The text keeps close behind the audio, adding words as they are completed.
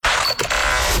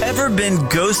Ever been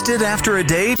ghosted after a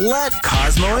date? Let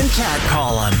Cosmo and Kat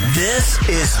call them. This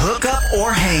is Hook Up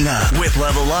or Hang Up with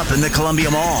Level Up in the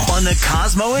Columbia Mall on the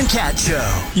Cosmo and Kat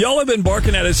Show. Y'all have been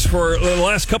barking at us for the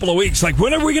last couple of weeks. Like,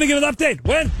 when are we going to get an update?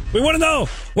 When? We want to know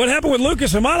what happened with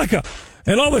Lucas and Monica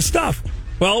and all this stuff.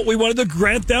 Well, we wanted to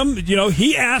grant them,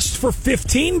 he asked for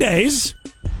 15 days.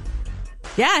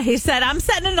 Yeah, he said, I'm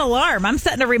setting an alarm. I'm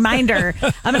setting a reminder.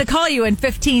 I'm going to call you in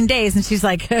 15 days. And she's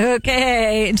like,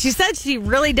 okay. And she said she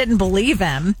really didn't believe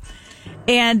him.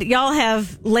 And y'all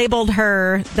have labeled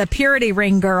her the purity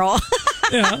ring girl.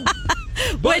 Yeah.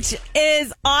 Which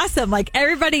is awesome. Like,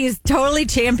 everybody is totally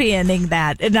championing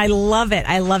that. And I love it.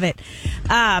 I love it.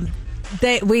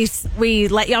 We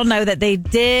let y'all know that they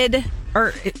did...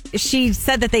 Or she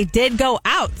said that they did go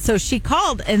out. So she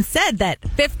called and said that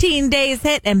 15 days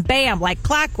hit and bam, like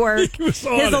clockwork. His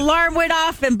alarm went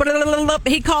off and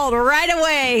he called right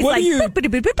away. What do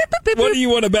you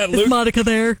want to bet, Luke? Is Monica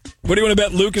there? What do you want to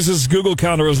bet Lucas's Google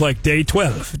counter was like day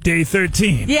 12, day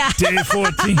 13, day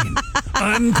 14?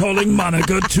 I'm calling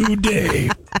Monica today.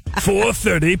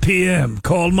 4:30 p.m.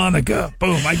 Call Monica.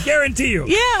 Boom. I guarantee you.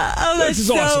 Yeah. Oh, that's this is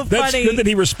so awesome. funny. That's good that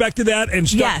he respected that and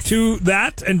stuck to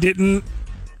that and didn't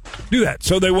do that.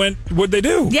 So they went, what'd they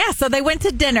do? Yeah, so they went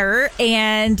to dinner,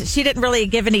 and she didn't really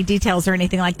give any details or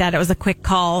anything like that. It was a quick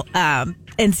call.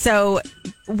 And so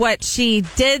what she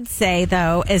did say,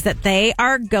 though, is that they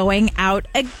are going out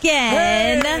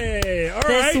again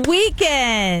this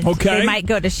weekend. Okay. They might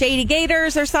go to Shady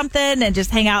Gators or something and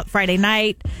just hang out Friday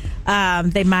night.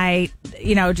 They might,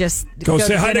 just go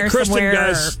say hi to Kristen, somewhere.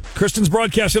 guys. Kristen's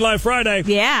broadcasting live Friday.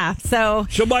 Yeah, so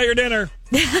she'll buy your dinner.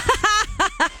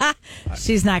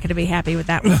 She's not going to be happy with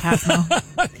that one, Cosmo.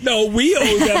 No, we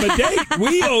owe them a date.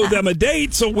 We owe them a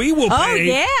date, so we will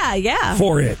pay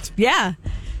for it. Yeah.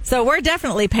 So we're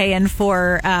definitely paying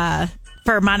for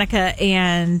Monica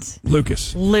and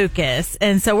Lucas.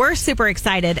 And so we're super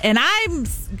excited. And I'm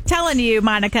telling you,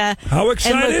 Monica. How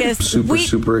excited? And Lucas,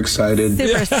 super excited.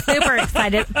 Super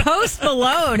excited. Post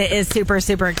Malone is super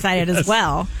excited as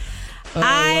well.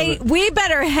 We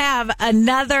better have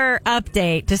another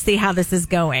update to see how this is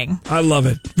going. I love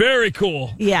it. Very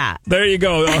cool. Yeah. There you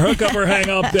go. Our Hook Up or Hang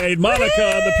update. Monica,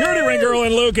 the purity ring girl,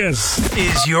 and Lucas.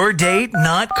 Is your date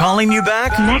not calling you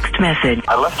back? Next message.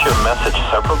 I left you a message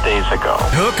several days ago.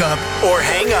 Hook Up or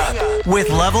Hang Up with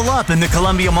Level Up in the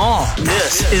Columbia Mall.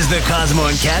 This is the Cosmo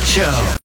and Kat Show.